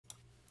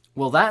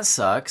Well, that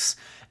sucks.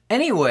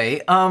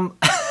 Anyway,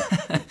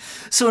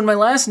 so in my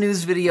last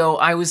news video,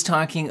 I was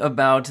talking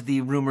about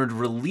the rumored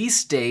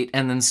release date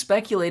and then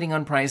speculating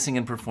on pricing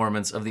and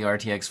performance of the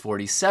RTX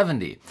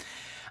 4070.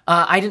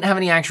 I didn't have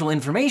any actual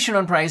information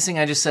on pricing.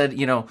 I just said,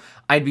 you know,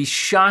 I'd be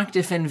shocked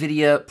if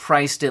NVIDIA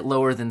priced it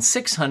lower than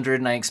 $600,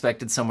 and I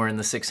expected somewhere in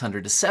the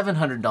 $600 to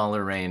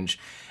 $700 range,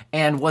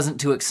 and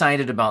wasn't too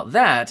excited about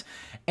that.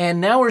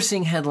 And now we're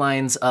seeing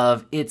headlines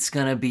of it's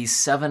gonna be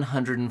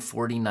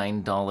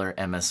 $749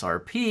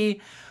 MSRP.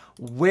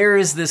 Where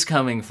is this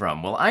coming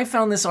from? Well, I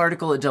found this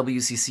article at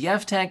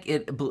WCCF Tech.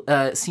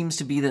 It seems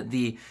to be that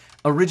the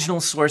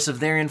original source of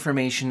their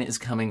information is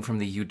coming from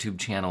the YouTube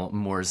channel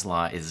Moore's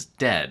Law is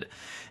Dead.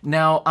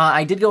 Now,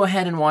 I did go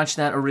ahead and watch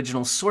that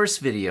original source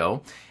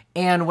video,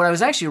 and what I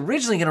was actually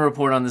originally going to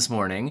report on this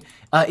morning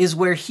is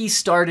where he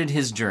started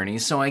his journey.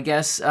 So I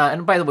guess,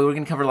 and by the way, we're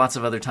going to cover lots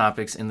of other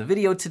topics in the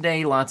video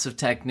today, lots of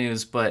tech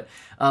news, but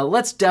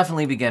let's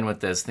definitely begin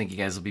with this. I think you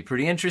guys will be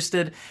pretty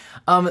interested.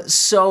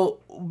 So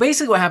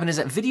basically what happened is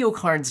at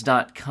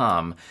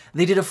videocards.com,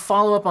 they did a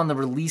follow-up on the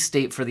release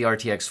date for the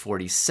RTX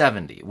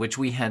 4070, which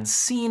we had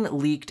seen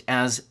leaked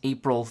as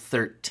April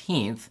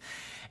 13th.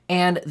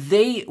 And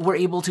they were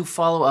able to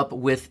follow up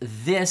with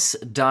this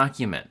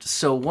document.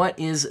 So what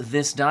is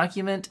this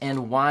document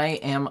and why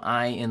am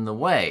I in the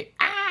way?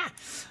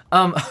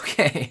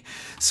 Okay,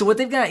 so what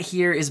they've got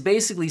here is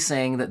basically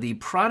saying that the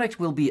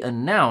product will be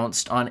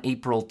announced on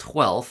April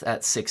 12th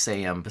at 6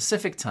 a.m.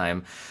 Pacific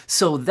time.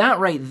 So that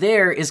right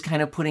there is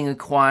kind of putting a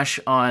quash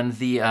on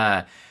the,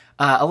 a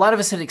lot of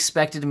us had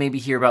expected to maybe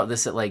hear about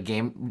this at like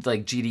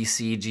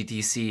GDC,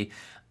 GTC,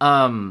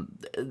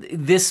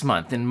 this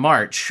month in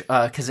March,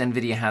 because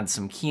NVIDIA had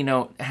some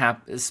keynote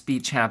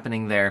speech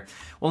happening there.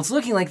 Well, it's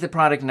looking like the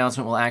product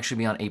announcement will actually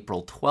be on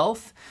April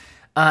 12th.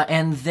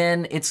 And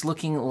then it's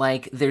looking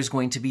like there's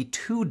going to be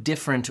two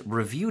different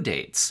review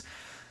dates.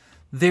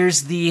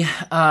 There's the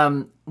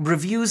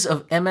reviews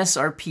of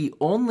MSRP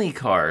only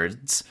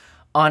cards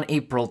on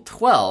April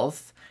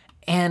 12th,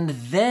 and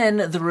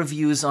then the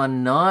reviews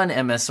on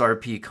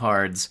non-MSRP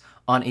cards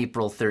on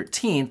April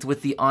 13th,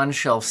 with the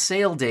on-shelf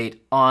sale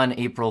date on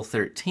April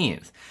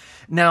 13th.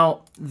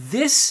 Now,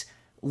 this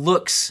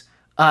looks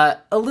a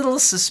little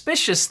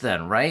suspicious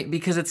then, right?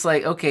 Because it's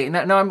like, okay,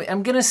 now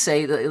I'm gonna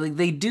say that like,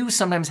 they do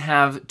sometimes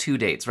have two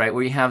dates, right?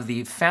 Where you have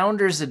the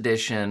Founders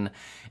Edition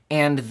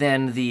and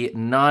then the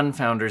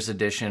non-Founders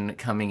Edition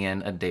coming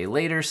in a day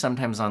later,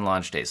 sometimes on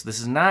launch day. So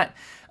this is not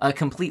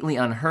completely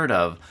unheard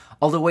of,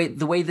 although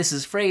the way this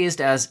is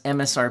phrased as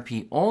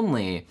MSRP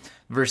only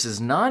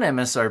versus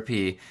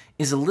non-MSRP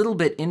is a little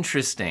bit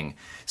interesting.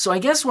 So I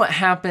guess what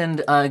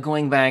happened,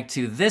 going back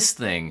to this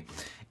thing,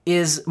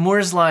 is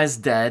Moore's Law is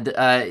Dead,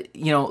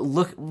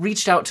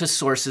 reached out to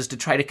sources to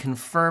try to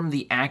confirm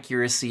the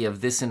accuracy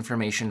of this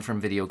information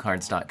from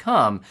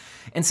videocards.com,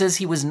 and says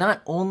he was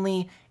not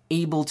only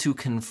able to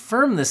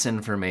confirm this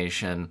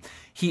information,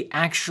 he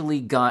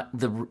actually got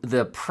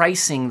the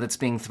pricing that's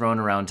being thrown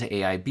around to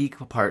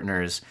AIB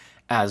partners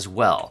as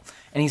well.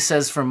 And he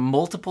says from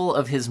multiple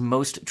of his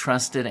most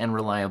trusted and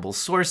reliable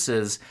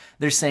sources,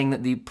 they're saying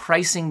that the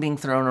pricing being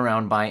thrown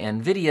around by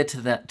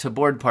NVIDIA to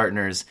board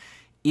partners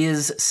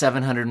is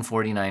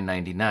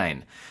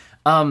 $749.99.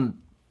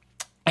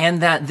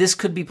 And that this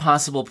could be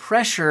possible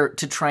pressure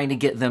to try to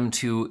get them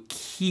to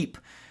keep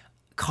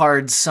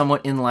cards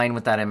somewhat in line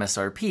with that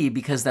MSRP,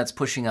 because that's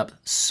pushing up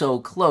so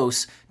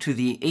close to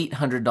the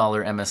 $800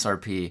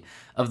 MSRP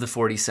of the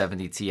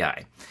 4070 Ti.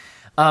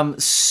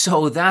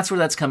 So that's where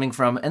that's coming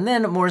from. And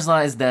then Moore's Law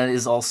is Dead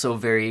is also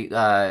very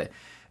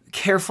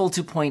careful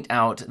to point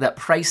out that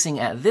pricing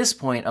at this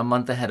point, a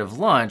month ahead of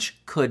launch,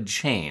 could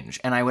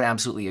change. And I would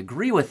absolutely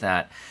agree with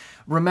that.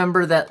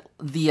 Remember that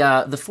the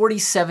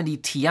 4070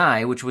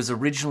 Ti, which was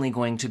originally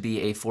going to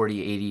be a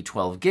 4080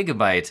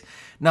 12GB,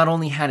 not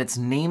only had its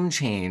name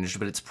changed,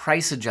 but its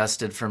price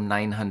adjusted from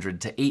 $900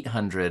 to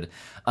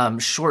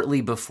 $800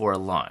 shortly before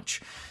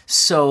launch.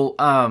 So,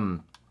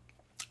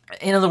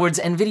 in other words,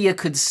 NVIDIA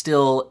could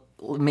still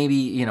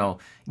maybe,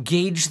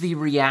 gauge the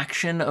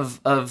reaction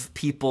of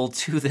people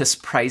to this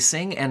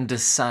pricing and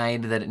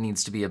decide that it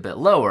needs to be a bit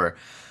lower.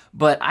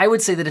 But I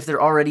would say that if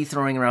they're already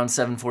throwing around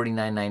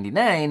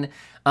 $749.99,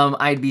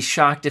 I'd be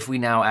shocked if we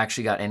now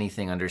actually got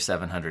anything under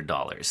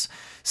 $700.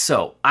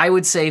 So I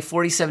would say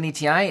 4070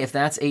 Ti, if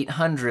that's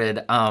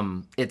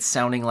 $800, it's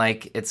sounding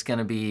like it's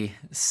gonna be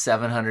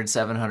 $700,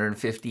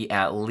 $750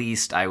 at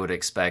least, I would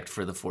expect,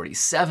 for the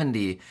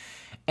 4070.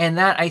 And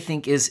that, I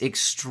think, is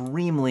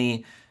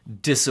extremely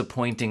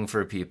disappointing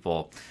for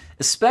people,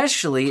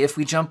 especially if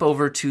we jump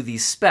over to the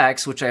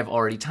specs, which I've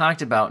already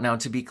talked about. Now,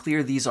 to be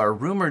clear, these are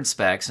rumored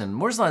specs, and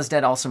Moore's Law is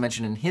Dead also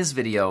mentioned in his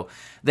video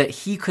that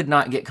he could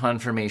not get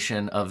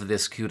confirmation of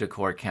this CUDA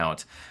core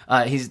count.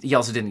 He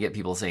also didn't get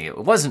people saying it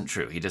wasn't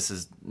true. He just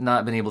has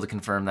not been able to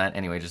confirm that.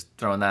 Anyway, just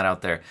throwing that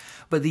out there.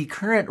 But the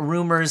current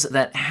rumors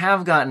that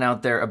have gotten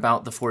out there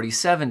about the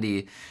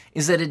 4070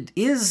 is that it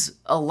is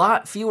a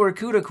lot fewer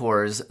CUDA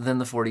cores than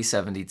the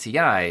 4070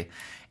 Ti.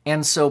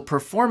 And so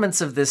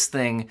performance of this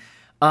thing,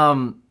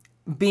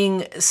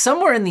 being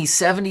somewhere in the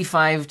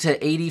 75 to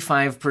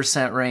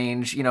 85%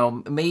 range, you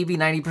know, maybe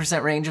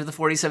 90% range of the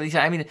 4070 Ti.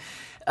 I mean,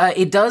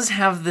 it does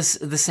have the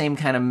same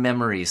kind of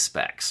memory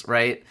specs,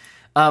 right?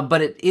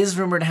 But it is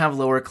rumored to have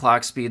lower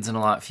clock speeds and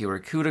a lot fewer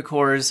CUDA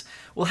cores.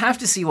 We'll have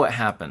to see what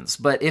happens.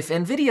 But if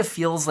NVIDIA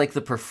feels like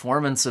the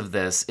performance of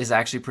this is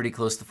actually pretty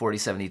close to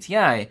 4070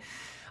 Ti,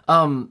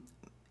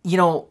 you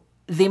know,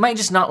 they might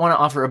just not want to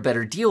offer a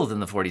better deal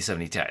than the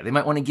 4070 Ti. They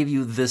might want to give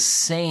you the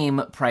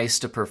same price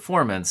to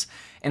performance.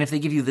 And if they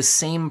give you the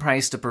same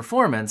price to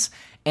performance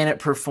and it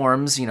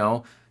performs, you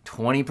know,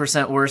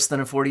 20% worse than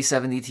a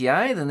 4070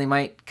 Ti, then they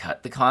might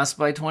cut the cost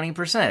by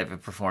 20%. If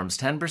it performs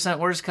 10%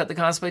 worse, cut the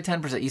cost by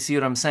 10%. You see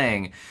what I'm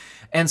saying?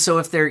 And so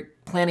if they're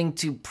planning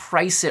to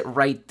price it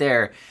right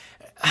there,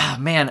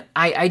 man,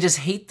 I just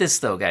hate this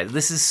though, guys.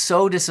 This is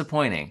so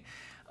disappointing.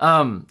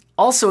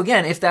 Also,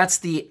 again, if that's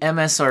the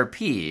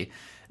MSRP,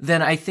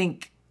 then I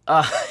think,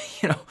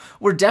 you know,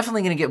 we're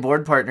definitely going to get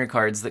board partner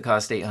cards that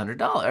cost $800,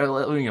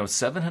 you know,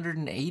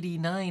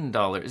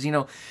 $789, you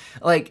know,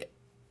 like,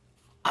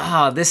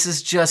 this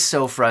is just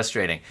so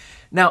frustrating.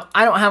 Now,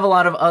 I don't have a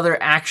lot of other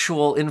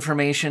actual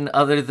information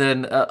other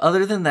than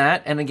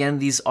that, and again,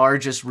 these are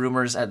just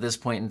rumors at this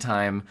point in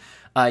time.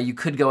 You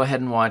could go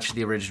ahead and watch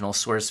the original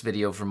source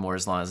video from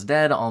Moore's Law is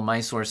Dead. All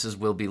my sources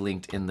will be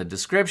linked in the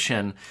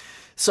description.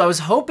 So I was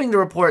hoping to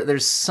report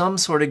there's some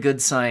sort of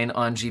good sign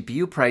on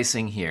GPU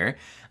pricing here.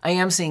 I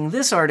am seeing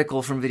this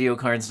article from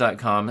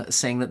videocards.com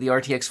saying that the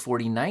RTX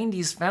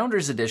 4090's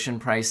Founders Edition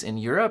price in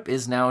Europe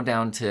is now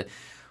down to,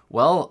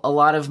 well, a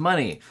lot of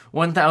money,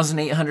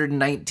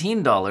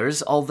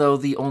 $1,819, although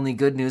the only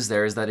good news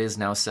there is that it is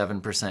now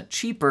 7%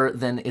 cheaper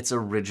than its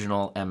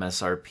original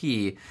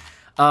MSRP.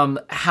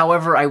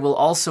 However, I will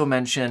also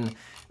mention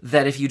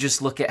that if you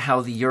just look at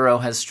how the euro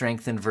has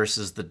strengthened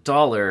versus the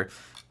dollar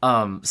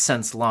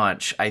since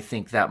launch, I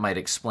think that might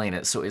explain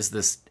it. So is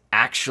this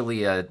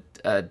actually a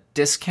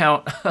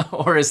discount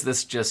or is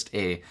this just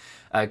a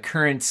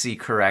currency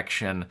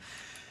correction?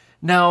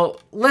 Now,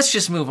 let's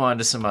just move on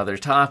to some other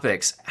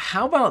topics.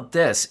 How about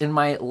this? In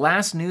my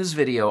last news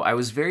video, I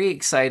was very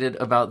excited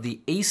about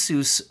the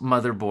Asus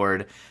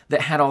motherboard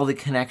that had all the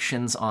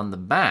connections on the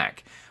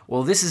back.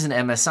 Well, this is an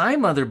MSI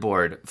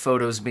motherboard,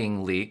 photos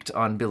being leaked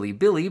on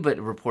Bilibili, but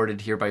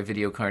reported here by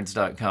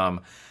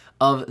videocards.com,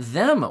 of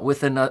them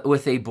with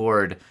a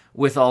board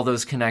with all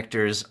those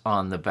connectors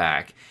on the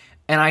back.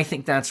 And I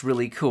think that's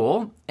really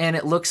cool. And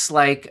it looks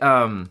like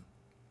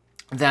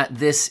that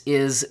this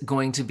is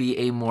going to be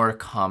a more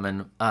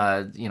common,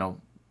 you know,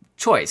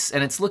 choice.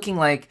 And it's looking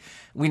like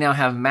we now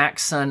have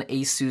Maxsun,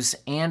 Asus,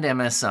 and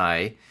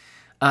MSI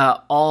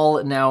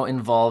all now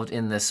involved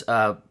in this. Did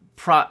I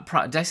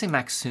say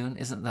Maxsun?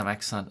 Isn't that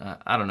Maxsun?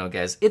 I don't know,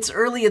 guys. It's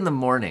early in the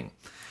morning.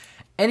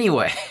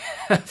 Anyway,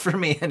 for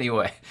me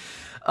anyway.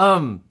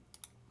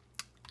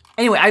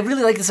 Anyway, I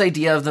really like this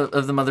idea of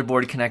the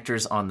motherboard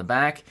connectors on the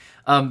back.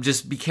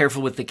 Just be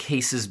careful with the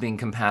cases being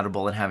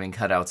compatible and having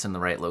cutouts in the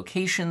right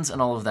locations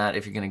and all of that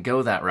if you're going to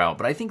go that route.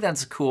 But I think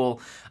that's cool.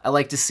 I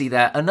like to see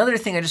that. Another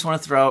thing I just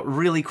want to throw out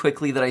really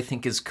quickly that I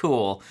think is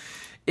cool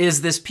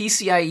is this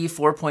PCIe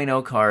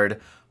 4.0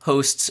 card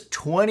hosts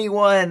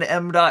 21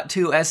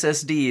 M.2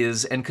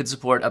 SSDs and could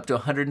support up to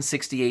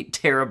 168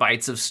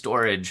 terabytes of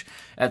storage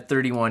at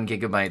 31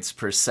 gigabytes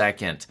per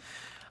second.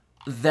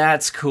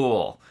 That's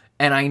cool.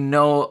 And I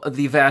know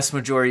the vast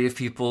majority of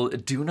people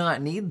do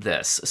not need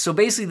this. So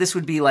basically this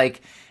would be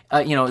like,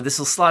 you know, this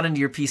will slot into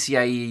your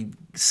PCIe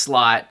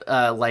slot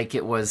like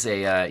it was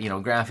a, you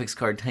know, graphics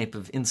card type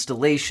of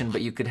installation,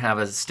 but you could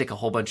have stick a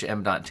whole bunch of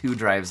M.2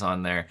 drives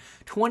on there.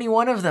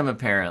 21 of them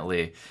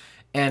apparently.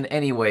 And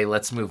anyway,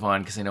 let's move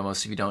on because I know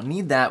most of you don't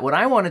need that. What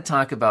I want to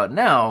talk about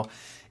now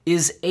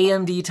is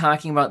AMD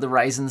talking about the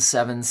Ryzen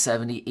 7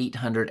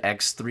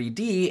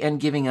 7800X3D and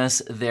giving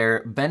us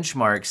their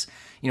benchmarks,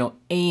 you know,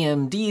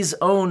 AMD's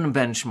own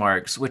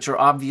benchmarks, which are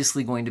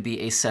obviously going to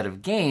be a set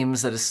of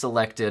games that is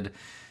selected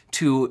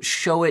to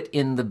show it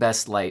in the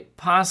best light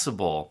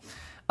possible.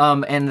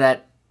 And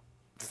that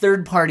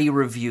third-party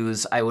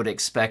reviews I would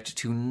expect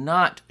to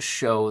not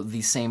show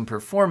the same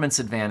performance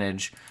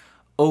advantage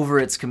over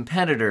its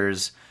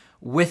competitors.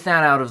 With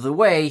that out of the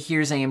way,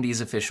 here's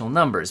AMD's official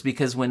numbers,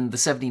 because when the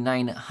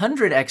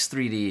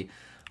 7900X3D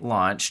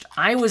launched,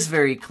 I was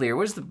very clear,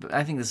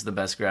 I think this is the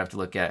best graph to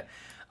look at.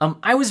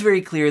 I was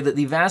very clear that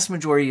the vast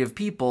majority of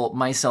people,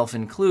 myself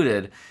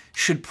included,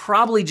 should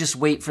probably just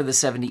wait for the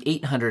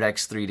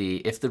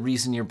 7800X3D if the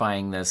reason you're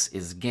buying this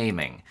is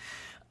gaming.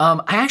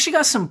 I actually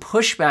got some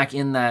pushback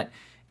in that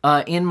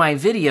in my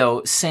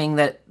video saying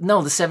that,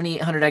 no, the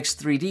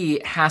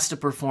 7800X3D has to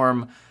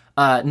perform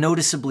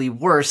noticeably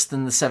worse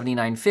than the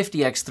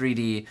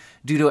 7950X3D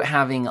due to it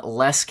having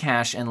less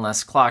cache and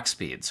less clock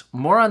speeds.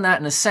 More on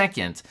that in a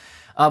second,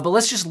 but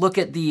let's just look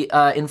at the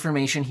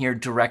information here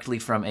directly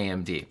from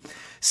AMD.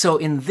 So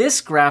in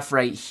this graph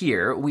right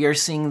here, we are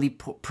seeing the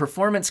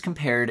performance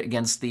compared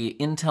against the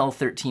Intel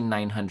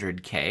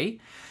 13900K,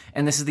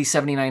 and this is the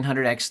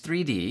 7900X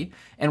 3D,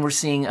 and we're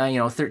seeing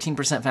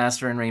 13%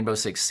 faster in Rainbow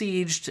Six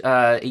Siege,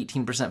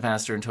 18%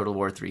 faster in Total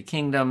War 3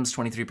 Kingdoms,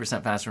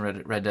 23% faster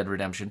in Red Dead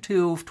Redemption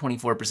 2,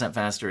 24%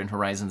 faster in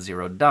Horizon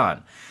Zero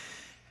Dawn.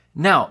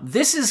 Now,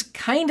 this is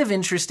kind of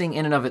interesting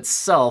in and of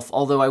itself,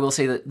 although I will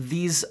say that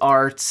these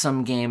are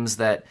some games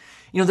that,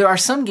 there are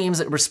some games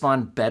that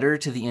respond better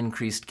to the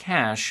increased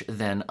cache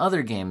than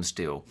other games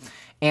do.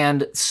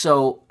 And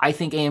so I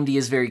think AMD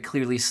is very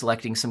clearly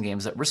selecting some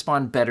games that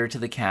respond better to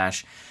the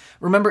cache.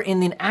 Remember, in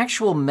the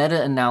actual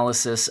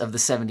meta-analysis of the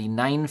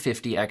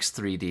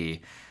 7950X3D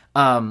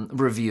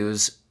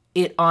reviews,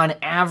 it on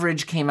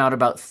average came out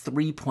about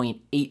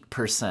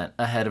 3.8%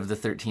 ahead of the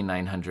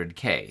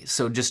 13900K.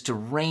 So just to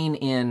rein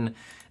in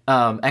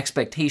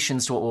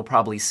expectations to what we'll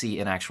probably see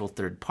in actual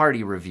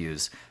third-party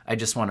reviews, I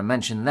just want to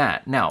mention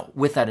that. Now,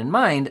 with that in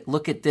mind,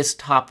 look at this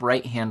top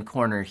right-hand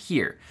corner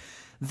here.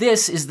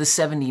 This is the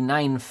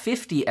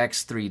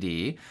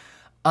 7950X3D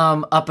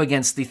up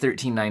against the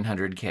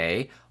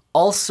 13900K,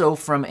 also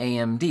from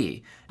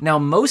AMD. Now,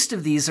 most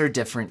of these are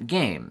different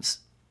games.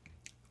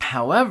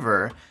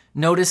 However,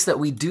 notice that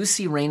we do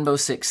see Rainbow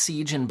Six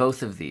Siege in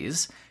both of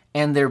these,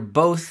 and they're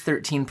both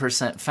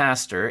 13%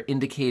 faster,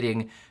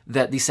 indicating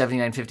that the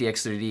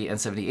 7950X3D and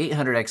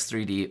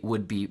 7800X3D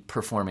would be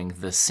performing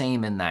the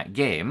same in that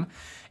game.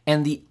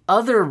 And the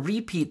other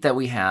repeat that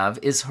we have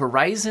is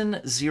Horizon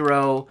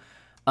Zero.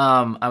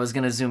 I was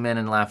going to zoom in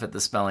and laugh at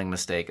the spelling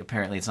mistake.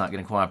 Apparently it's not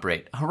going to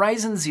cooperate.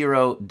 Horizon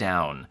Zero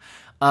Dawn.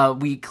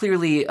 We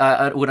clearly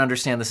would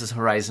understand this is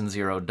Horizon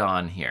Zero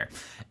Dawn here.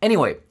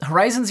 Anyway,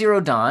 Horizon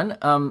Zero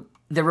Dawn,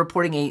 they're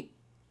reporting a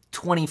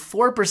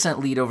 24%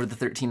 lead over the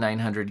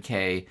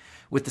 13900K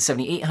with the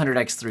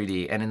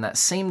 7800X3D, and in that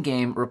same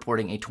game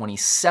reporting a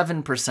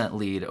 27%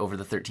 lead over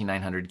the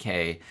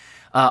 13900K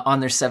on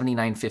their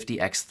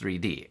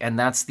 7950X3D. And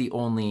that's the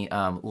only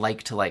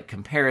like-to-like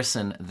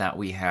comparison that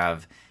we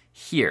have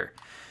here.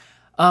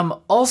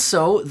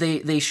 Also,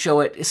 they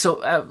show it,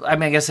 so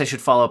I guess I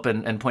should follow up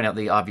and point out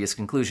the obvious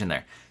conclusion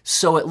there.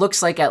 So it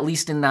looks like, at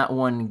least in that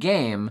one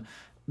game,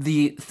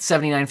 the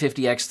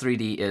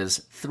 7950X3D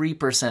is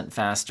 3%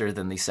 faster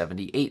than the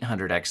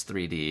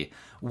 7800X3D,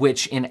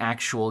 which in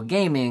actual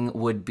gaming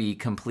would be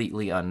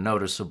completely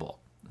unnoticeable.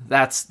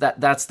 That's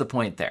the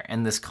point there,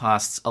 and this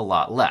costs a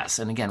lot less,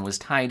 and again, was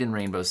tied in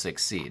Rainbow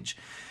Six Siege.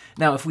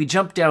 Now, if we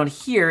jump down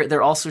here,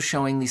 they're also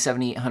showing the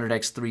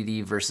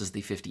 7800X3D versus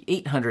the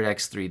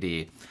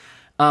 5800X3D.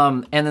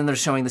 And then they're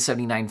showing the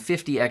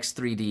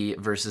 7950X3D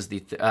versus the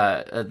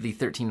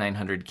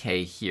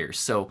 13900K here.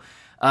 So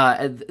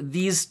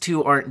these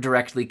two aren't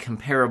directly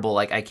comparable.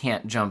 Like, I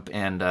can't jump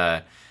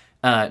and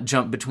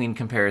jump between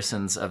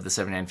comparisons of the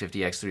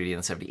 7950X3D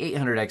and the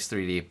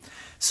 7800X3D.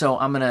 So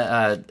I'm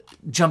gonna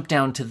jump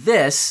down to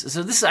this.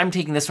 So I'm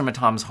taking this from a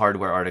Tom's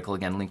Hardware article.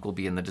 Again, link will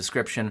be in the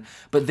description,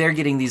 but they're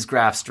getting these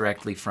graphs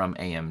directly from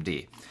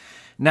AMD.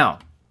 Now,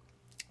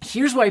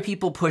 here's why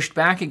people pushed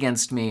back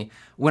against me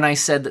when I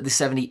said that the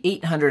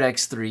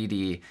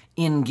 7800X3D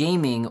in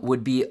gaming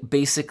would be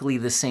basically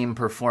the same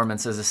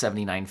performance as a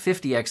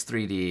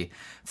 7950X3D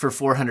for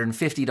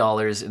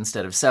 $450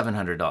 instead of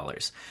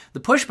 $700. The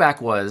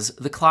pushback was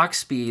the clock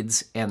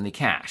speeds and the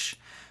cache.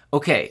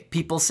 Okay,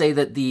 people say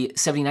that the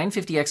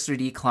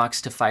 7950X3D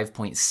clocks to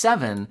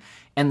 5.7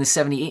 and the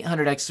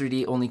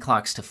 7800X3D only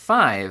clocks to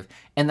 5,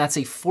 and that's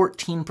a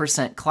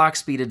 14% clock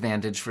speed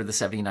advantage for the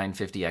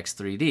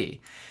 7950X3D.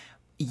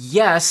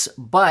 Yes,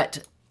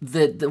 but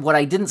what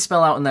I didn't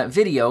spell out in that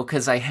video,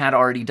 because I had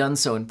already done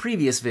so in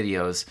previous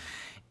videos,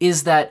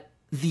 is that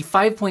the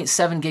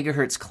 5.7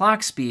 gigahertz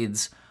clock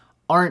speeds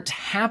aren't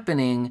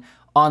happening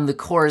on the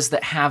cores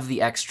that have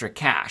the extra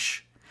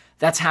cache.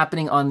 That's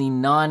happening on the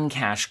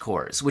non-cache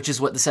cores, which is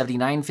what the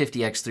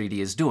 7950X3D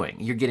is doing.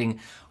 You're getting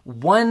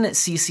one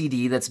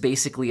CCD that's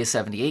basically a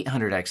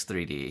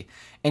 7800X3D,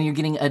 and you're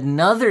getting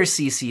another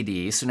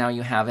CCD, so now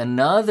you have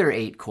another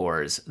 8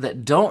 cores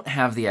that don't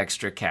have the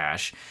extra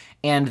cache,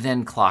 and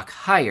then clock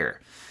higher.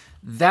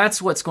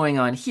 That's what's going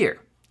on here,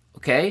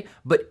 okay?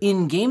 But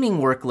in gaming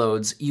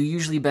workloads, you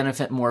usually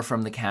benefit more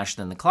from the cache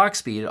than the clock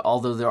speed,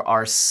 although there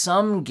are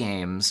some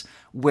games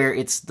where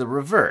it's the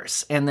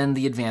reverse. And then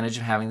the advantage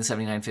of having the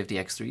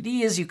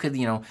 7950X3D is you could,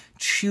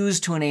 choose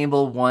to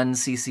enable one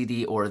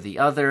CCD or the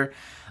other.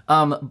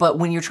 But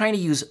when you're trying to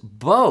use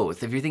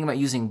both, if you're thinking about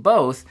using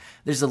both,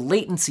 there's a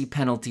latency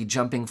penalty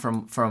jumping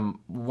from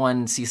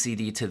one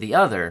CCD to the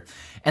other.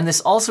 And this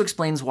also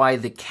explains why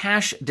the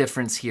cache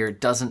difference here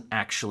doesn't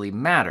actually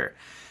matter.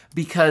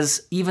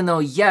 Because even though,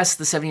 yes,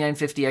 the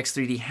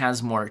 7950X3D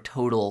has more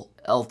total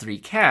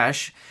L3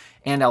 cache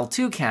and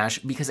L2 cache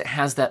because it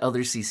has that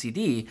other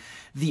CCD,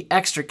 the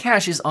extra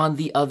cache is on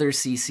the other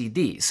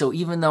CCD. So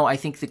even though I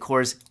think the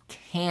cores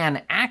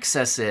can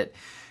access it,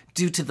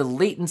 due to the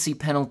latency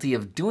penalty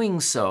of doing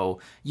so,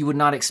 you would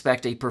not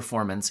expect a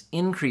performance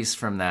increase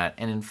from that.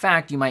 And in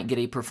fact, you might get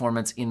a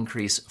performance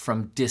increase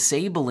from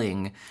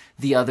disabling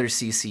the other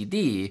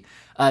CCD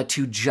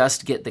to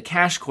just get the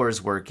cache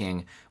cores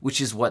working,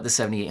 which is what the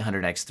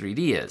 7800X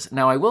 3D is.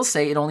 Now, I will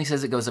say it only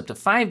says it goes up to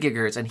 5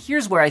 gigahertz, and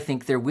here's where I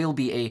think there will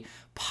be a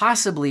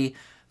possibly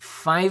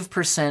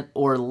 5%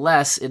 or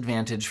less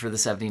advantage for the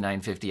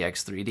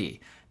 7950X 3D,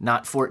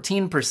 not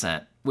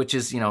 14%, which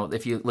is,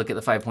 if you look at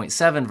the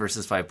 5.7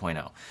 versus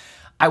 5.0.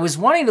 I was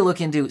wanting to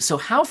look into, so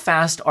how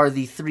fast are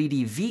the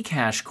 3D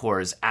V-cache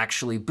cores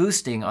actually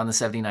boosting on the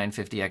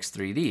 7950X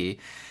 3D?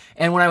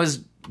 And when I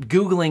was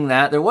Googling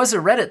that, there was a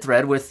Reddit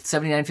thread with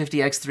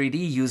 7950X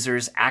 3D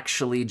users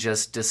actually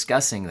just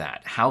discussing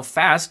that. How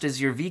fast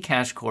does your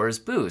V-cache cores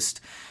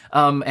boost?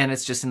 And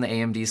it's just in the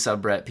AMD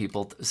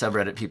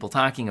subreddit, people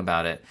talking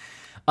about it.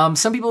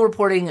 Some people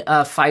reporting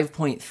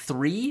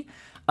 5.3.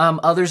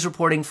 Others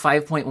reporting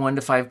 5.1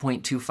 to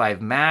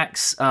 5.25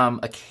 max,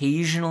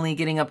 occasionally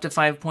getting up to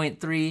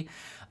 5.3,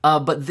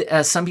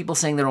 but some people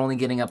saying they're only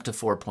getting up to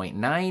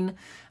 4.9,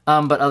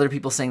 but other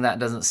people saying that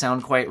doesn't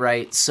sound quite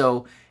right.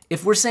 So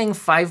if we're saying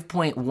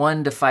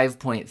 5.1 to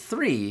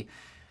 5.3,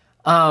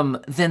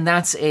 then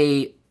that's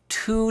a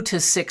 2 to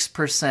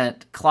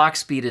 6% clock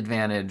speed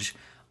advantage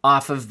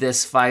off of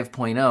this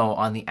 5.0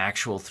 on the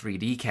actual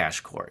 3D cache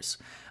cores,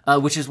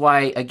 which is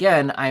why,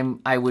 again,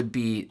 I would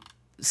be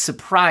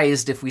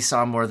surprised if we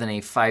saw more than a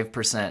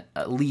 5%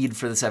 lead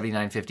for the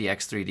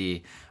 7950X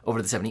 3D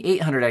over the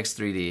 7800X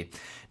 3D.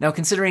 Now,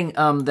 considering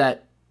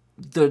that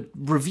the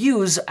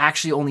reviews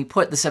actually only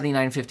put the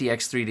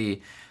 7950X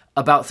 3D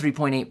about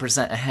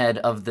 3.8% ahead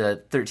of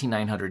the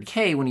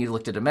 13900K when you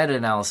looked at a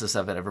meta-analysis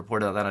of it. I've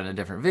reported that on a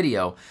different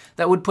video.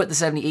 That would put the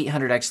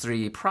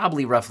 7800X3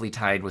 probably roughly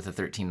tied with the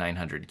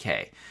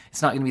 13900K.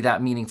 It's not going to be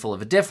that meaningful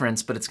of a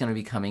difference, but it's going to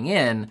be coming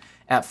in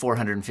at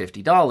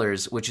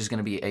 $450, which is going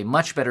to be a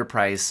much better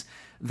price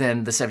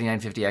than the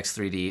 7950X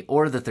 3D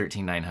or the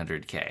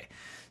 13900K.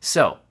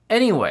 So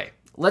anyway,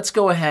 let's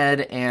go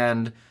ahead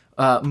and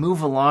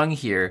move along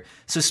here.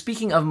 So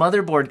speaking of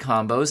motherboard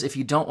combos, if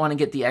you don't want to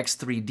get the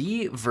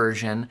X3D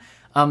version,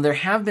 there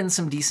have been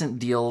some decent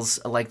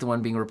deals like the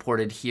one being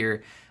reported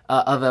here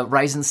of a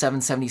Ryzen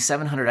 7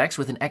 7700X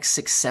with an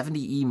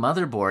X670E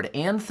motherboard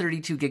and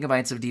 32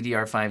 gigabytes of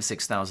DDR5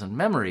 6000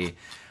 memory,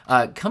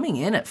 coming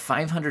in at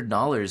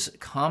 $500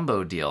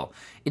 combo deal.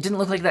 It didn't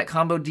look like that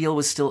combo deal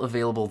was still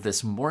available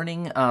this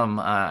morning.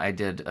 I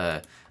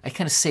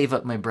kind of save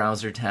up my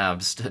browser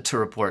tabs to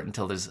report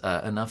until there's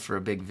enough for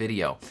a big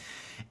video.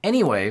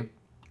 Anyway,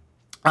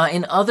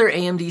 in other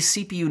AMD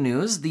CPU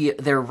news,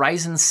 their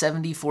Ryzen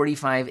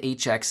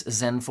 7045HX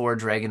Zen 4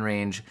 Dragon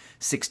Range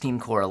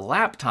 16-core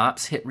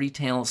laptops hit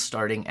retail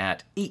starting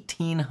at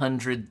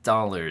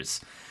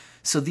 $1,800.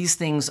 So these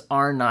things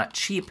are not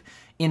cheap.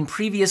 In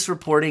previous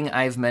reporting,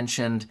 I've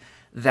mentioned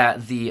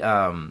that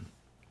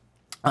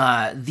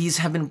these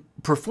have been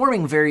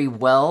performing very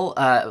well,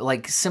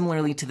 like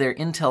similarly to their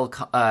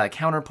Intel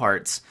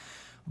counterparts,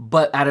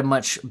 but at a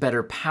much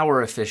better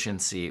power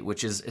efficiency,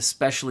 which is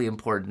especially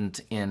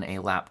important in a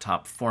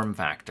laptop form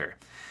factor.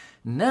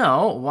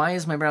 Now, why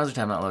is my browser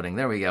tab not loading?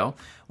 There we go.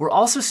 We're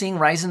also seeing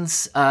Ryzen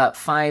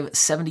 5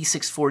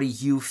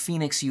 7640U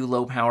Phoenix-U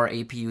low power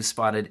APU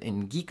spotted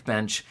in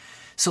Geekbench.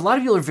 So a lot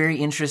of people are very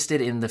interested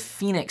in the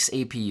Phoenix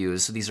APUs.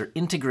 So these are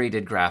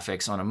integrated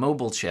graphics on a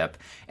mobile chip.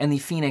 And the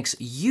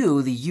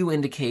Phoenix-U, the U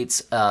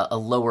indicates a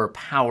lower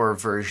power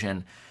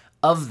version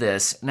of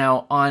this.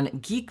 Now on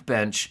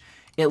Geekbench,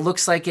 it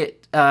looks like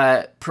it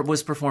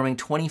was performing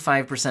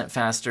 25%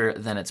 faster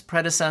than its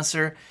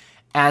predecessor,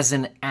 as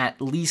in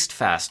at least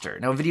faster.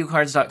 Now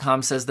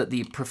videocards.com says that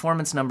the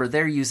performance number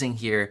they're using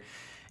here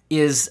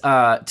is,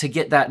 to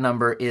get that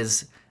number,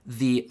 is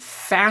the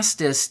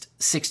fastest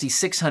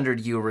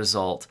 6600U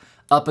result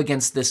up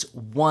against this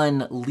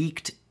one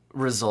leaked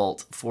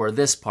result for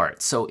this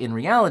part. So in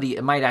reality,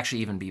 it might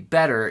actually even be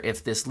better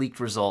if this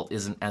leaked result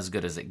isn't as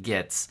good as it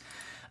gets.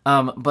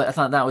 But I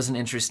thought that was an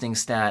interesting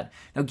stat.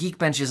 Now,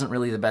 Geekbench isn't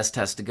really the best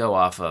test to go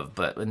off of,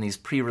 but in these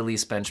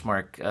pre-release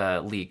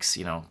benchmark leaks,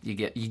 you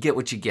get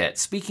what you get.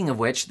 Speaking of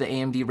which, the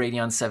AMD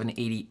Radeon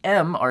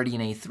 780M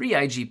RDNA 3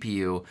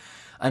 iGPU,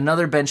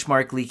 another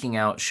benchmark leaking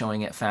out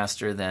showing it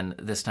faster than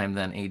this time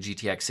than a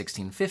GTX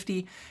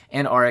 1650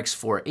 and RX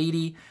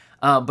 480.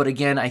 But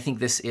again, I think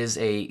this is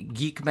a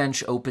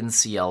Geekbench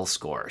OpenCL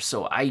score.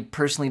 So I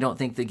personally don't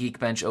think the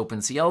Geekbench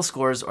OpenCL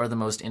scores are the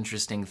most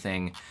interesting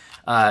thing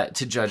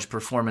to judge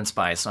performance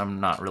by. So I'm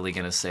not really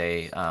going to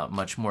say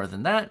much more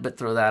than that, but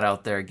throw that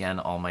out there. Again,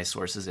 all my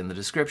sources in the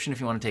description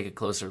if you want to take a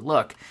closer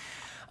look.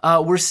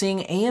 We're seeing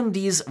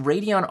AMD's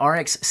Radeon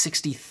RX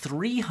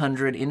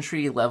 6300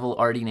 entry-level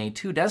RDNA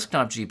 2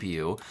 desktop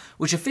GPU,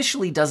 which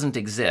officially doesn't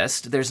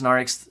exist. There's an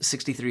RX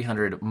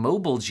 6300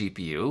 mobile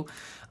GPU,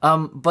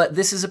 but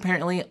this is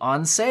apparently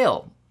on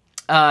sale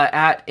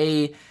at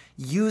a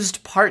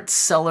used parts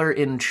seller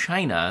in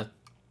China,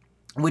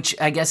 which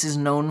I guess is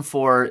known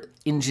for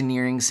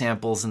engineering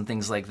samples and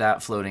things like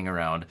that floating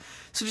around.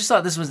 So just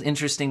thought this was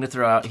interesting to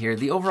throw out here.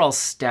 The overall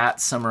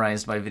stats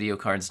summarized by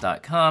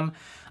videocards.com.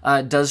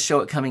 does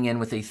show it coming in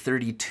with a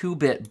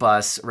 32-bit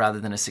bus rather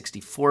than a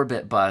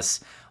 64-bit bus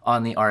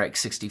on the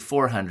RX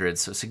 6400,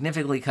 so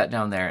significantly cut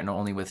down there, and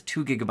only with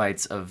 2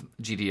 gigabytes of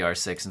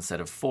GDDR6 instead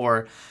of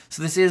 4.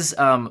 So this is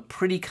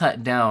pretty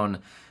cut down,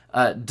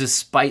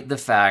 despite the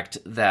fact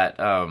that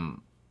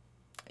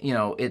you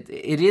know, it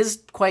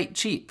is quite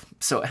cheap,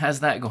 so it has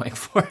that going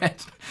for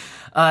it.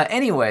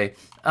 Anyway,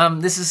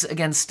 this is,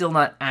 again, still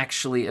not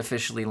actually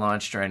officially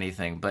launched or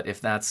anything, but if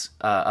that's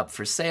up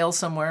for sale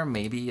somewhere,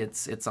 maybe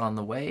it's on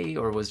the way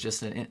or was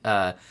just an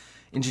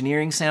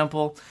engineering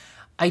sample.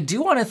 I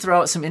do want to throw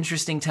out some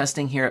interesting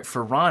testing here at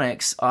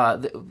Phoronix,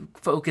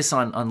 focus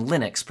on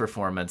Linux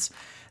performance,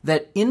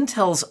 that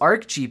Intel's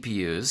Arc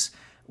GPUs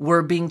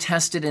were being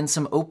tested in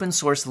some open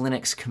source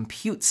Linux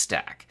compute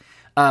stack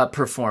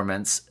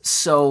performance.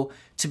 So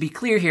to be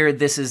clear here,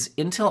 this is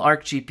Intel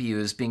Arc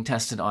GPUs being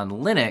tested on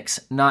Linux,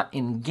 not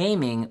in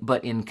gaming,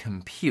 but in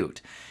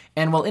compute.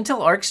 And while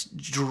Intel Arc's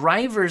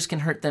drivers can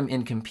hurt them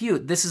in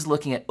compute, this is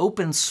looking at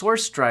open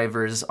source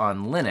drivers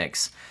on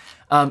Linux.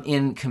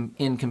 In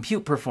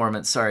compute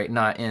performance, sorry,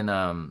 not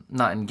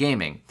in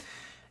gaming.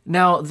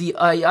 Now,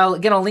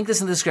 I'll link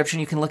this in the description.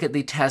 You can look at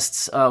the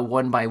tests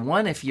one by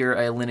one if you're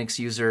a Linux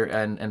user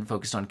and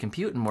focused on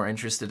compute and more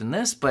interested in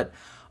this. But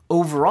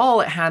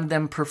overall, it had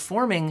them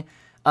performing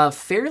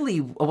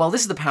fairly well.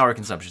 This is the power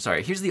consumption.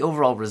 Sorry, here's the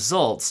overall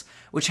results,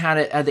 which had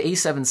it at the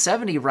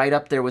A770 right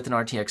up there with an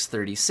RTX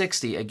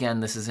 3060. Again,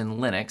 this is in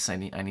Linux.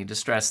 I need to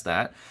stress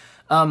that.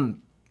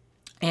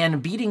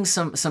 And beating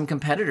some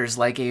competitors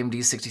like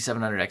AMD's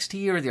 6700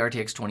 XT or the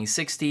RTX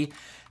 2060.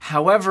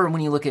 However,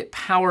 when you look at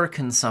power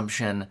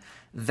consumption,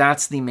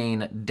 that's the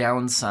main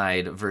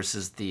downside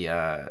versus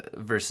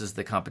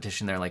the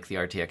competition there, like the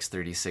RTX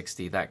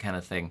 3060, that kind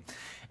of thing.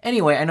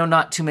 Anyway, I know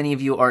not too many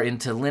of you are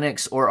into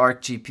Linux or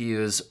Arc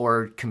GPUs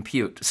or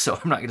compute, so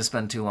I'm not going to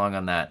spend too long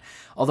on that.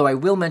 Although I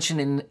will mention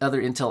in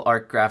other Intel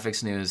Arc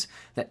graphics news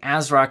that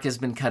ASRock has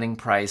been cutting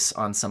price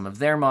on some of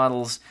their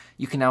models.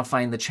 You can now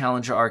find the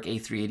Challenger Arc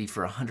A380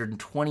 for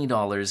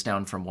 $120,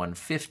 down from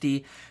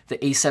 $150. The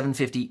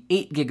A750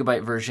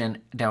 8GB version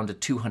down to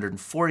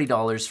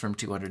 $240 from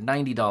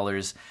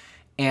 $290.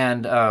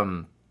 And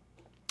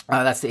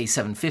that's the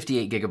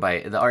A750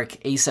 8GB. The Arc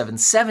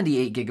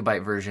A770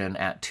 8GB version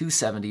at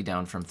 $270,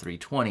 down from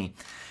 $320.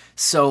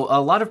 So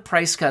a lot of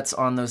price cuts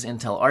on those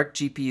Intel Arc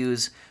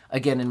GPUs.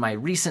 Again, in my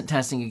recent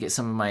testing, you get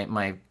some of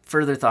my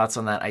further thoughts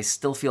on that. I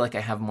still feel like I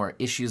have more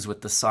issues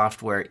with the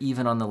software,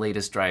 even on the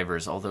latest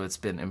drivers, although it's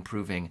been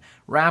improving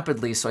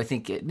rapidly. So I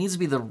think it needs to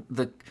be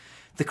the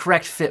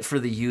correct fit for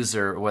the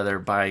user, whether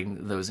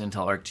buying those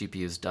Intel Arc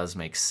GPUs does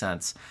make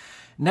sense.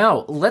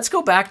 Now, let's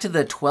go back to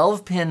the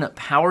 12-pin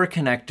power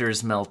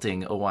connectors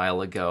melting a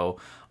while ago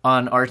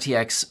on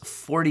RTX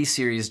 40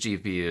 series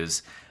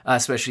GPUs,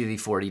 especially the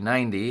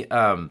 4090.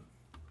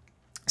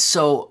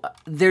 So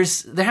there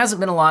hasn't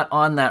been a lot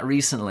on that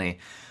recently.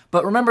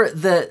 But remember,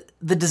 the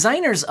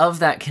designers of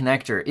that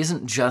connector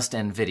isn't just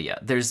NVIDIA.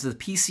 There's the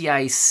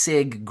PCI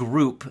SIG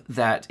group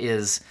that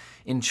is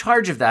in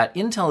charge of that.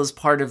 Intel is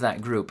part of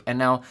that group. And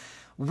now,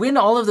 when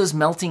all of those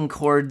melting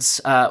cords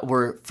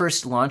were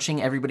first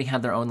launching, everybody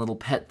had their own little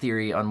pet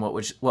theory on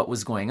what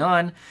was going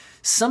on.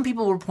 Some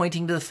people were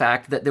pointing to the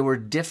fact that there were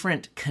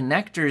different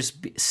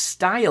connectors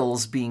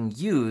styles being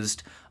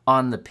used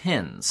on the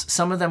pins.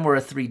 Some of them were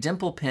a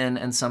 3-dimple pin,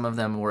 and some of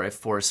them were a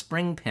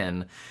 4-spring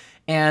pin.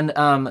 And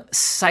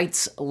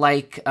sites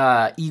like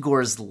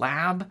Igor's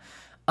Lab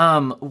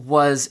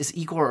is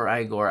Igor or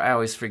Igor? I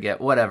always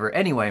forget. Whatever.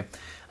 Anyway.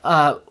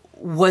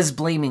 Was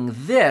blaming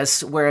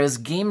this, whereas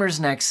Gamers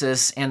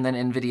Nexus and then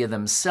NVIDIA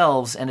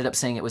themselves ended up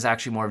saying it was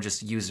actually more of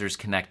just users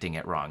connecting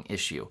it wrong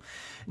issue.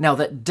 Now,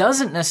 that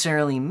doesn't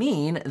necessarily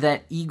mean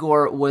that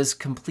Igor was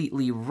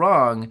completely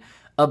wrong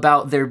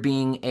about there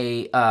being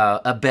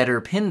a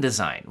better pin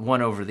design,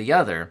 one over the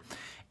other.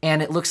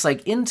 And it looks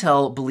like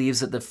Intel believes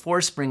that the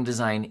 4-spring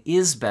design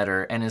is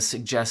better and is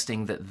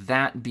suggesting that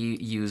that be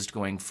used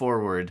going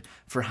forward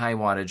for high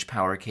wattage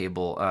power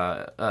cables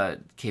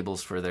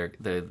for the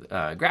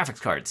graphics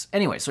cards.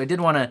 Anyway, so I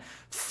did want to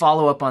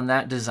follow up on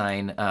that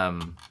design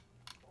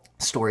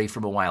story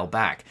from a while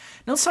back.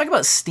 Now let's talk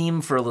about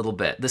Steam for a little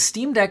bit. The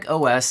Steam Deck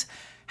OS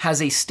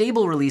has a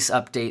stable release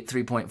update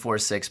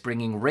 3.46,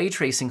 bringing ray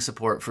tracing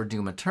support for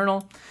Doom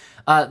Eternal.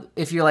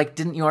 If you're like,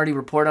 didn't you already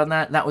report on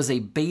that? That was a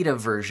beta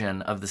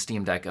version of the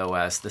Steam Deck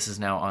OS. This is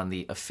now on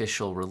the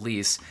official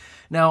release.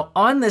 Now,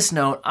 on this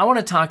note, I want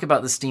to talk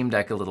about the Steam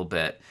Deck a little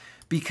bit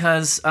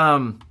because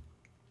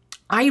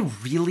I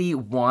really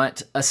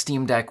want a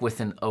Steam Deck with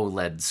an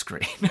OLED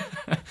screen.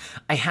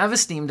 I have a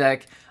Steam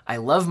Deck. I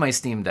love my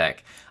Steam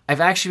Deck.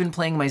 I've actually been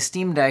playing my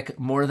Steam Deck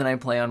more than I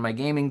play on my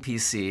gaming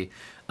PC.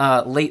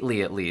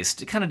 Lately, at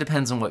least. It kind of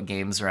depends on what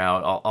games are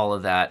out, all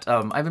of that.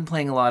 I've been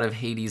playing a lot of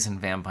Hades and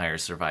Vampire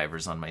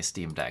Survivors on my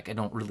Steam Deck. I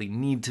don't really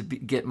need to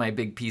get my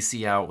big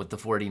PC out with the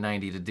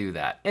 4090 to do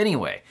that.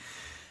 Anyway,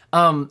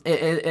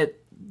 the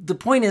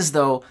point is,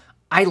 though,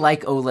 I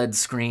like OLED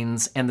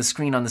screens, and the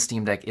screen on the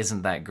Steam Deck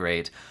isn't that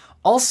great.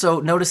 Also,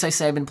 notice I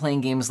say I've been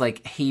playing games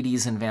like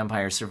Hades and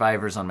Vampire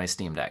Survivors on my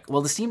Steam Deck.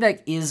 Well, the Steam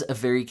Deck is a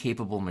very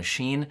capable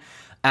machine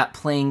at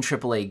playing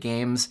AAA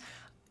games.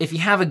 If you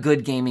have a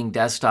good gaming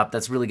desktop,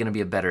 that's really going to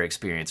be a better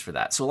experience for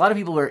that. So a lot of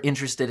people are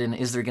interested in,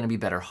 is there going to be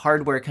better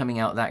hardware coming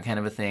out, that kind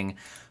of a thing.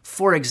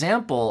 For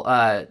example,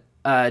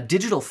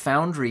 Digital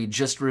Foundry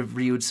just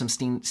reviewed some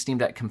Steam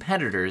Deck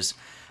competitors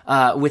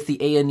with the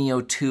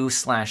Ayaneo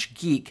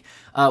 2/Geek,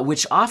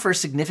 which offer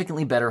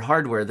significantly better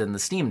hardware than the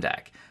Steam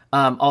Deck.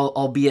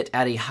 Albeit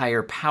at a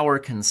higher power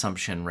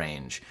consumption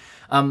range.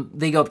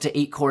 They go up to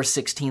 8-core,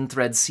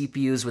 16-thread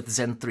CPUs with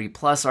Zen 3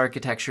 Plus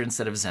architecture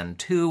instead of Zen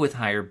 2 with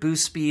higher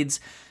boost speeds,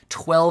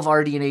 12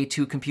 RDNA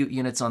 2 compute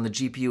units on the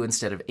GPU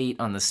instead of 8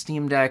 on the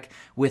Steam Deck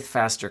with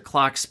faster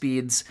clock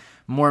speeds,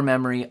 more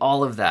memory,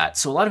 all of that.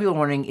 So a lot of people are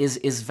wondering,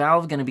 is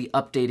Valve going to be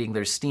updating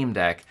their Steam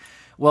Deck?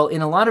 Well,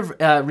 in a lot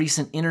of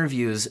recent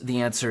interviews, the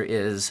answer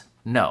is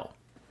no.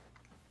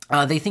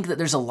 They think that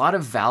there's a lot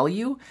of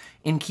value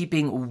in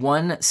keeping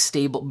one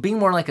stable, being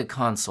more like a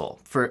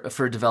console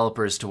for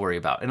developers to worry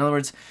about. In other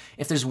words,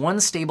 if there's one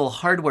stable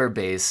hardware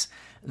base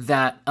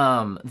that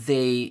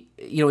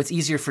it's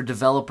easier for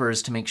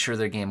developers to make sure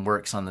their game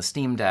works on the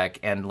Steam Deck,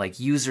 and like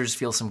users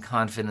feel some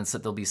confidence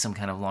that there'll be some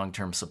kind of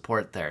long-term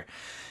support there.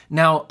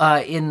 Now,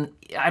 I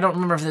don't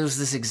remember if it was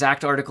this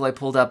exact article I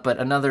pulled up, but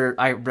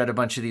I read a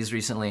bunch of these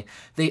recently.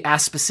 They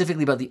asked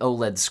specifically about the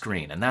OLED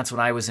screen, and that's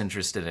what I was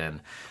interested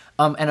in.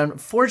 And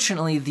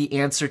unfortunately, the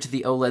answer to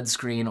the OLED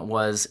screen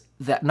was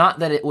that not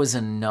that it was a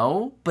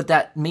no, but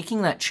that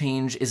making that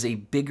change is a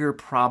bigger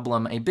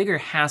problem, a bigger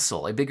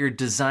hassle, a bigger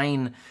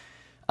design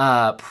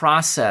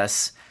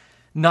process,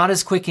 not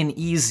as quick and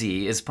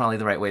easy is probably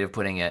the right way of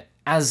putting it,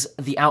 as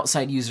the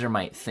outside user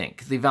might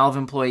think. The Valve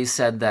employee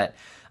said that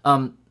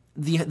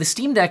the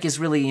Steam Deck is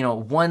really,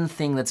 one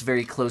thing that's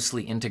very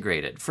closely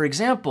integrated. For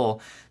example,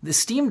 the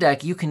Steam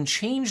Deck, you can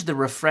change the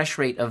refresh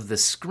rate of the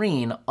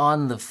screen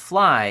on the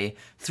fly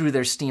through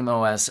their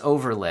SteamOS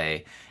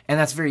overlay. And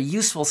that's very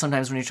useful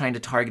sometimes when you're trying to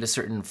target a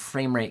certain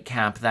frame rate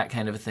cap, that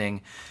kind of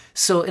thing.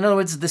 So in other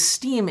words, the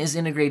Steam is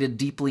integrated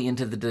deeply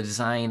into the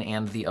design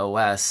and the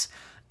OS.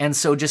 And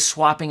so just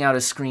swapping out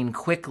a screen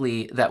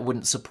quickly that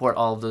wouldn't support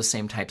all of those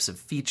same types of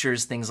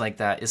features, things like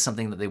that, is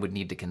something that they would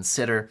need to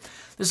consider.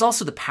 There's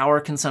also the power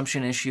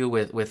consumption issue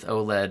with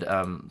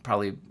OLED,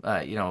 probably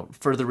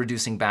further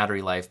reducing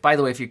battery life. By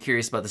the way, if you're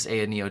curious about this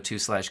Ayaneo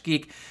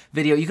 2/Geek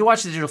video, you can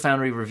watch the Digital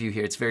Foundry review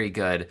here. It's very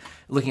good.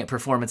 Looking at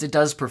performance, it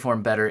does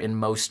perform better in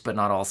most but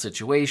not all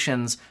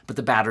situations, but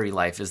the battery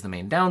life is the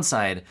main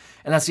downside.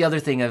 And that's the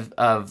other thing of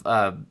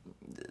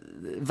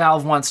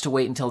Valve wants to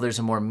wait until there's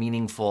a more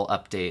meaningful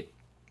update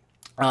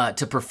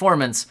to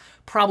performance,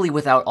 probably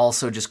without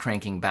also just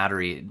cranking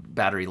battery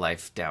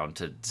life down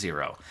to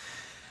 0.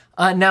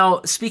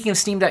 Now, speaking of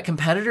Steam Deck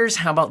competitors,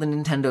 how about the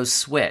Nintendo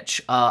Switch?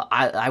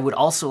 I would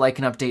also like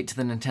an update to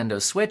the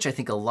Nintendo Switch. I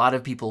think a lot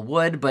of people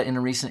would, but in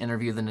a recent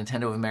interview, the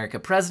Nintendo of America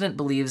president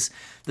believes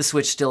the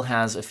Switch still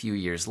has a few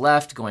years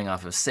left, going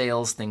off of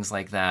sales, things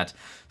like that.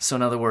 So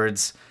in other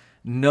words,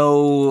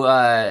 no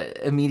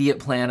immediate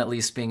plan, at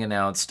least being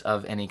announced,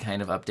 of any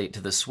kind of update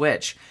to the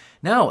Switch.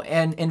 No,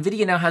 and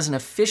NVIDIA now has an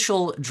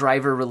official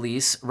driver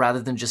release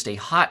rather than just a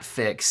hot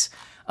fix,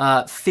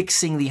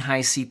 fixing the high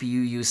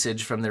CPU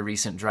usage from their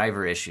recent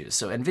driver issues.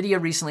 So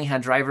NVIDIA recently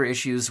had driver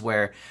issues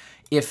where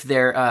if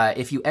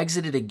you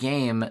exited a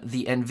game,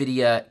 the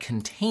NVIDIA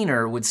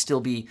container would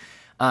still be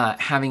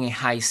having a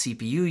high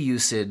CPU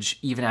usage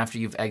even after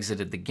you've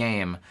exited the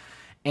game.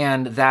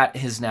 And that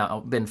has now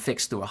been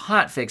fixed through a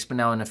hot fix, but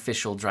now an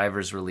official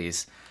drivers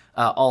release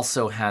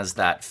also has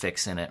that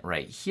fix in it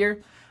right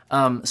here.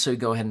 So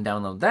go ahead and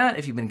download that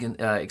if you've been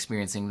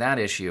experiencing that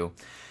issue.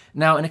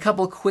 Now, in a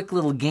couple quick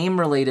little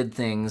game-related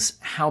things,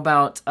 how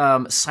about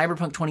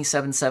Cyberpunk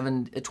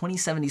 2077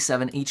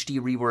 HD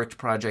Reworked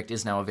project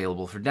is now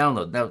available for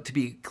download. Now, to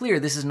be clear,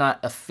 this is not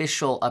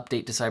official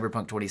update to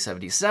Cyberpunk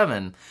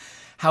 2077.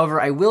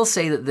 However, I will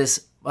say that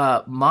this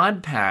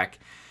mod pack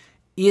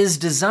is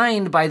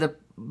designed by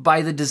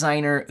the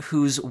designer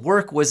whose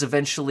work was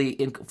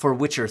eventually, for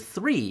Witcher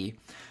 3,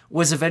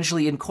 was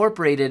eventually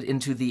incorporated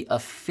into the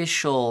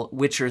official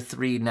Witcher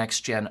 3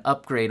 next-gen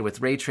upgrade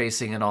with ray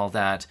tracing and all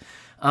that,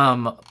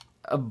 into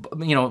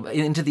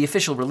the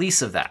official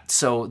release of that.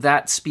 So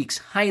that speaks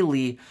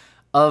highly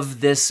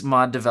of this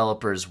mod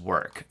developer's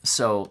work.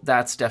 So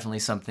that's definitely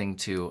something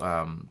to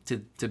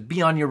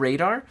be on your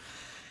radar.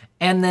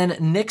 And then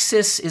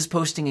Nixxes is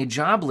posting a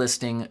job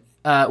listing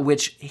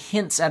which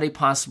hints at a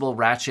possible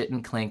Ratchet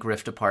 & Clank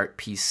Rift Apart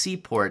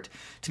PC port.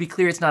 To be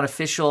clear, it's not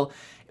official.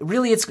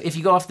 Really, if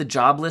you go off the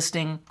job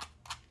listing,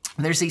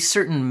 there's a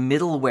certain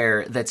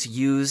middleware that's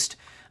used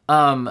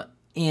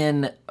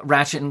in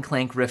Ratchet &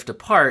 Clank Rift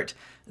Apart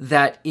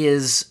that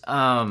is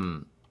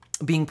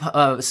being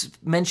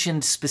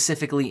mentioned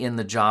specifically in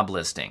the job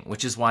listing,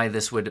 which is why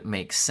this would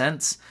make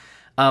sense.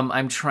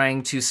 I'm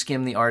trying to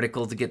skim the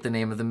article to get the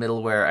name of the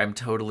middleware. I'm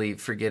totally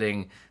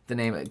forgetting the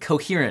name.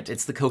 Coherent.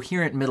 It's the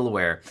Coherent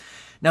middleware.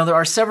 Now, there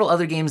are several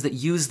other games that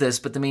use this,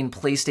 but the main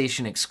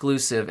PlayStation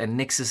exclusive, and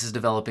Nixxes is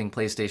developing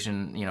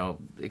PlayStation,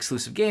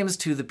 exclusive games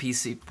to the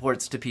PC,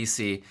 ports to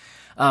PC.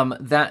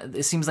 That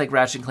it seems like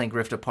Ratchet & Clank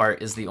Rift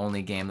Apart is the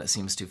only game that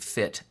seems to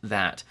fit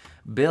that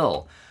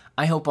bill.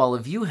 I hope all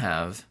of you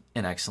have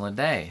an excellent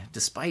day,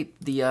 despite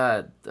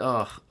the,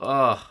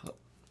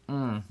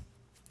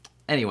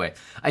 Anyway,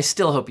 I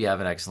still hope you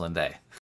have an excellent day.